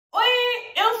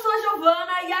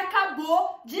e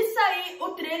acabou de sair o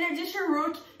trailer de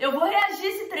She-Hulk. Eu vou reagir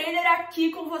esse trailer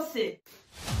aqui com você.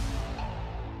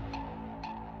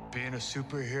 Being a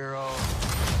superhero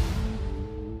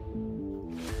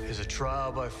is a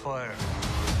trial by fire.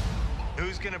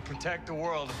 Who's gonna protect the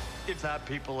world if not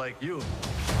people like you?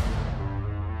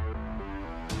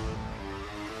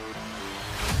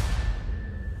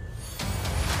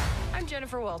 I'm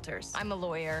Jennifer Walters. I'm a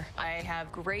lawyer. I have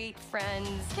great friends.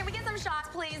 Can we get some shots,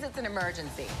 please? It's an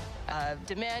emergency. A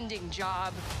demanding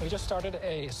job. We just started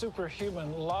a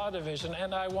superhuman law division,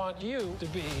 and I want you to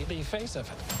be the face of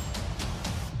it.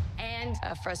 And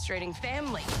a frustrating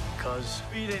family. Cause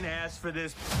you didn't ask for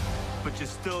this, but you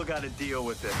still gotta deal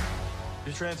with it.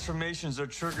 Your transformations are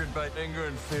triggered by anger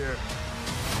and fear.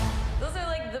 Those are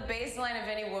like the baseline of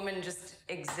any woman just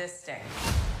existing.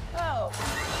 Oh.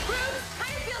 Bruce,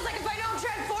 kind of feels like if I don't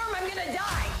transform, I'm gonna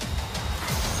die.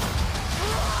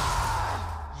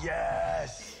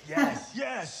 Yes, yes,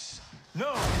 yes.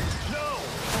 No, no.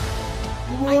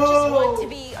 Whoa. I just want to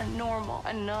be a normal,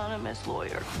 anonymous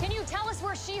lawyer. Can you tell us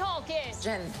where She-Hulk is?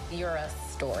 Jen, you're a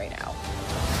story now.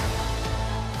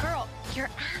 Girl, your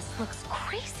ass looks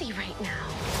crazy right now.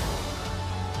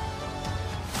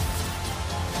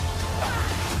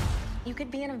 You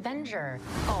could be an Avenger.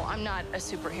 Oh, I'm not a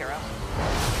superhero.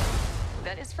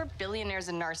 That is for billionaires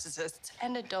and narcissists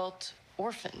and adult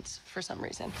orphans for some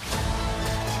reason.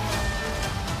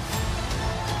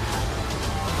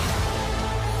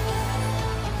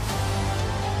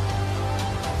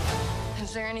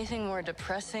 Is there anything more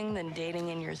depressing than dating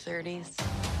in your 30s?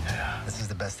 Yeah, this is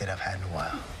the best date I've had in a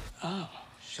while. Oh.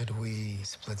 Should we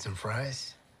split some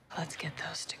fries? Let's get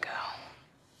those to go.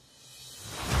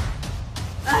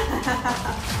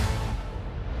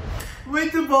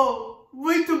 Muito bom,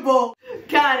 muito bom.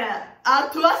 Cara, a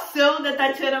atuação da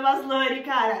Tatiana Maslany,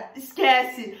 cara,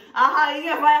 esquece. A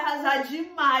rainha vai arrasar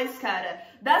demais, cara.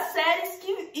 Das séries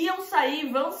que iam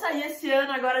sair, vão sair esse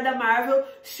ano agora da Marvel,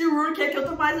 She-Hulk é que eu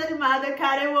tô mais animada,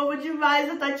 cara. Eu amo demais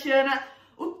a Tatiana.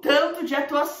 O tanto de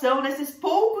atuação nesses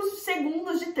poucos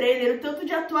segundos de trailer, o tanto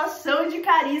de atuação e de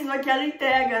carisma que ela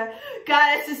entrega.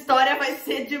 Cara, essa história vai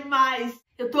ser demais.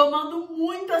 Eu tô amando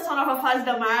muito essa nova fase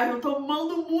da Marvel, tô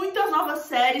amando muito as novas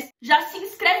séries. Já se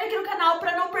inscreve aqui no canal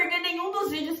pra não perder nenhum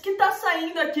dos vídeos que tá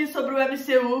saindo aqui sobre o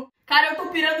MCU. Cara, eu tô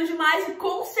pirando demais e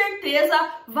com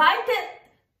certeza vai ter...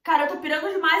 Cara, eu tô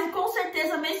pirando demais e com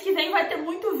certeza mês que vem vai ter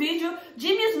muito vídeo de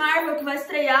Miss Marvel que vai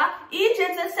estrear. E dia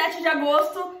 17 de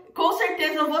agosto, com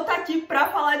certeza eu vou estar aqui pra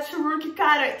falar de She-Hulk.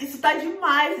 Cara, isso tá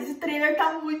demais, esse trailer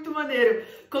tá muito maneiro.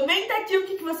 Comenta aqui o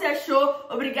que você achou.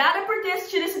 Obrigada por ter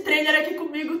assistido esse trailer aqui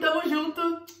comigo, tamo junto.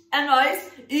 É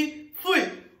nóis e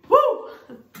fui!